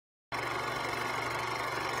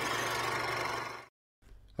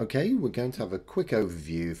Okay, we're going to have a quick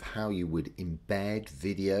overview of how you would embed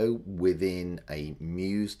video within a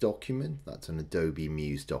Muse document. That's an Adobe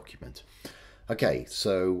Muse document. Okay,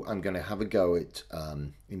 so I'm going to have a go at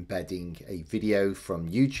embedding a video from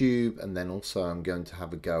YouTube, and then also I'm going to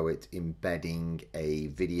have a go at embedding a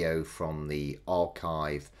video from the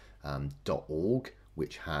archive.org,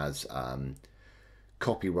 which has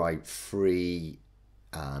copyright-free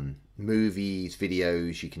movies,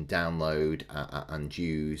 videos you can download and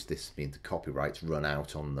use. This means the copyrights run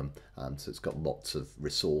out on them, so it's got lots of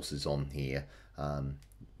resources on here,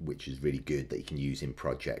 which is really good that you can use in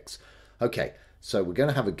projects. Okay, so we're going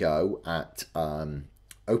to have a go at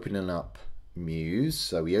opening up Muse.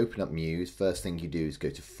 So we open up Muse. First thing you do is go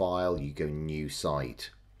to File, you go New Site.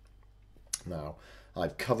 Now,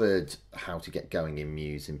 I've covered how to get going in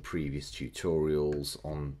Muse in previous tutorials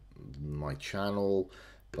on my channel,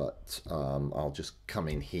 but I'll just come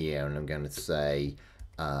in here and I'm going to say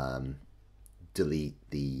delete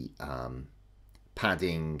the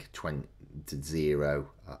padding 20 to 0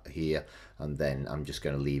 here, and then I'm just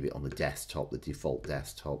going to leave it on the desktop, the default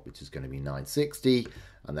desktop, which is going to be 960,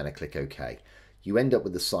 and then I click OK. You end up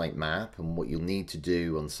with the sitemap, and what you'll need to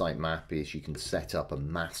do on sitemap is you can set up a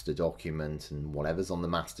master document, and whatever's on the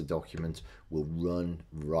master document will run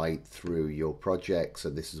right through your project. So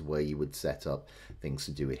this is where you would set up things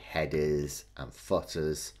to do with headers and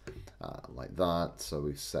footers, like that. So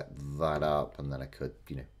we've set that up, and then I could,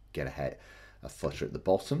 get a footer at the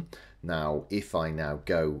bottom. Now, if I now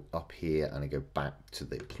go up here and I go back to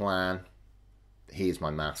the plan, here's my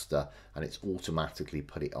master, and it's automatically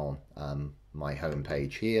put it on my home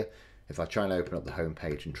page here. If I try and open up the home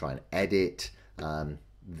page and try and edit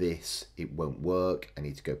this, it won't work. I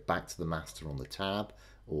need to go back to the master on the tab,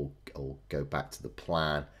 or go back to the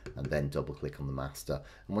plan and then double click on the master.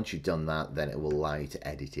 And once you've done that, then it will allow you to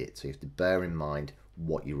edit it. So you have to bear in mind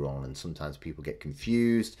what you're on, and sometimes people get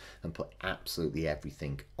confused and put absolutely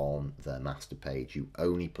everything on their master page. You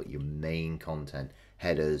only put your main content,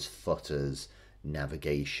 headers, footers,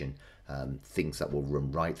 navigation, things that will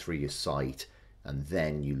run right through your site, and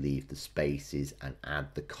then you leave the spaces and add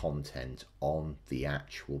the content on the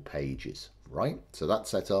actual pages, right? So that's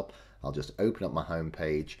set up. I'll just open up my home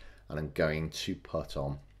page, and I'm going to put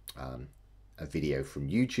on a video from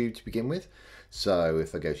YouTube to begin with. So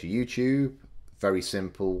if I go to YouTube, very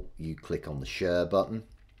simple, you click on the share button.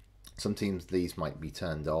 Sometimes these might be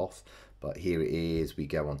turned off, but here it is. We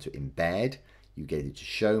go on to embed, you get it to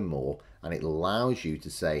show more, and it allows you to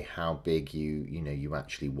say how big you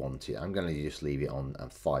actually want it. I'm going to just leave it on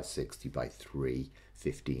 560 by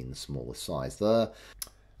 350 in the smaller size there.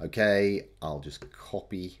 Okay, I'll just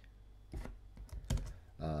copy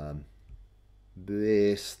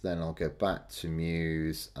this, then I'll go back to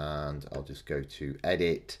Muse and I'll just go to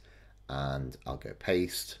edit and I'll go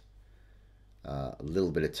paste. A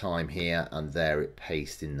little bit of time here, and there it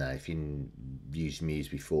pastes in there. If you used Muse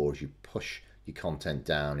before, as you push your content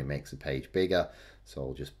down, it makes the page bigger. So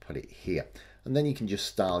I'll just put it here, and then you can just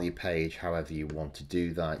style your page however you want to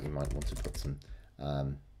do that. You might want to put some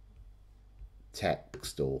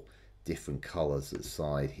text or different colors at the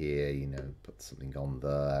side here, put something on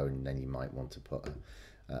there, and then you might want to put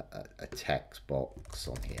a text box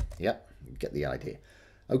on here. Yep, you get the idea.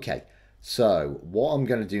 Okay, so what I'm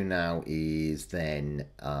going to do now is then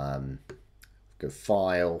go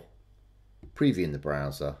File, Preview in the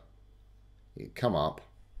browser, it come up,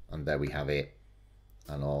 and there we have it,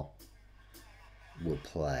 and we'll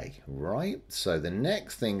play, right? So the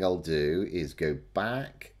next thing I'll do is go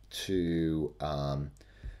back to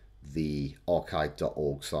the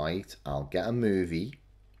archive.org site. I'll get a movie.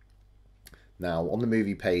 Now on the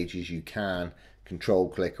movie pages you can control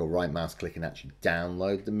click or right mouse click and actually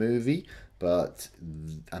download the movie, but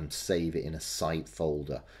save it in a site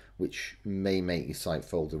folder, which may make your site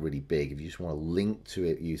folder really big. If you just want to link to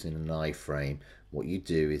it using an iframe, what you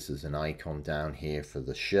do is there's an icon down here for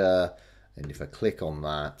the share, and if I click on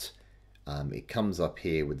that, it comes up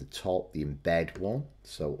here with the top, the embed one.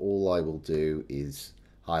 So all I will do is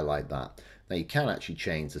highlight that. Now you can actually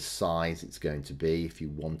change the size it's going to be if you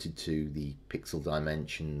wanted to, the pixel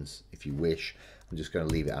dimensions if you wish. I'm just going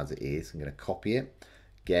to leave it as it is. I'm going to copy it.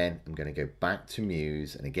 Again, I'm going to go back to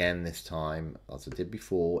Muse, and again this time, as I did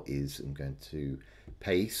before, is I'm going to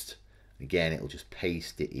paste. Again, it will just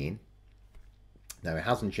paste it in. Now it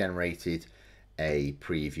hasn't generated a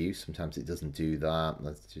preview. Sometimes it doesn't do that.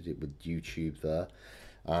 Let's do it with YouTube there.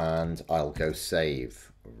 And I'll go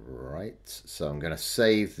save, right? So I'm going to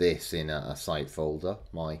save this in a site folder,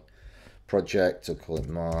 my project. I'll call it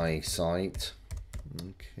my site.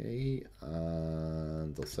 Okay,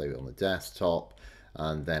 and I'll save it on the desktop.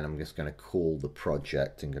 and then I'm just going to call the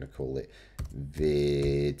project. I'm going to call it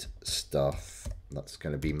vid stuff. That's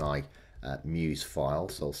going to be my Muse file,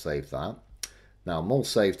 so I'll save that. Now I'm all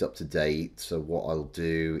saved up to date, so what I'll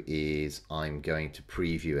do is I'm going to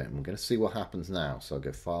preview it, and we're going to see what happens now. So I'll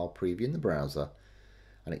go File, Preview in the browser,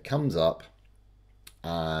 and it comes up,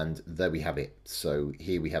 and there we have it. So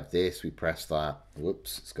here we have this, we press that,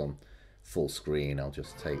 whoops, it's gone full screen. I'll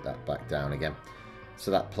just take that back down again. So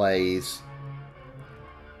that plays,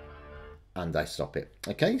 and I stop it.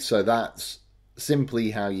 Okay, so that's simply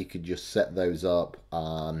how you could just set those up.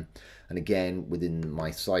 And again, within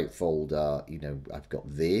my site folder, you know, I've got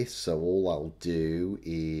this. So all I'll do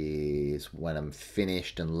is when I'm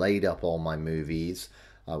finished and laid up all my movies,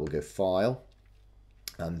 I will go File,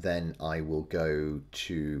 and then I will go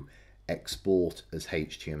to Export as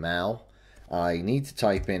HTML. I need to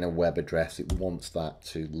type in a web address. It wants that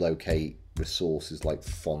to locate resources like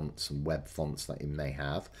fonts and web fonts that it may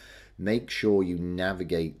have. Make sure you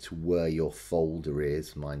navigate to where your folder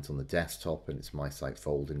is. Mine's on the desktop and it's my site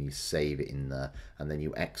folder, and you save it in there, and then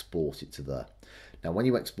you export it to there. Now when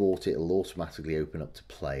you export it, it'll automatically open up to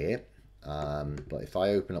play it. But if I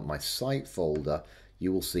open up my site folder,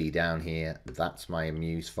 you will see down here, that's my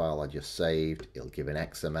Muse file I just saved. It'll give an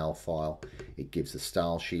XML file. It gives a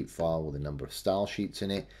style sheet file with a number of style sheets in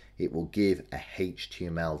it. It will give a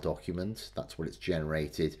HTML document. That's what it's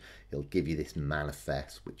generated. It'll give you this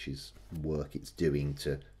manifest, which is work it's doing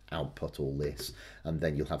to output all this. And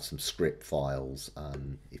then you'll have some script files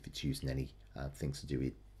if it's using any things to do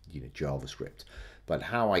with, you know, JavaScript. But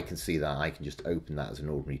how I can see that, I can just open that as an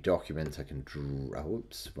ordinary document. I can draw,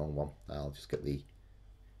 oops, wrong one. I'll just get the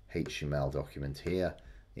HTML document here,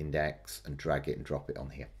 index, and drag it and drop it on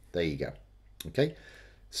here. There you go. Okay,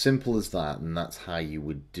 simple as that, and that's how you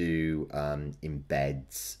would do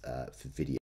embeds for video.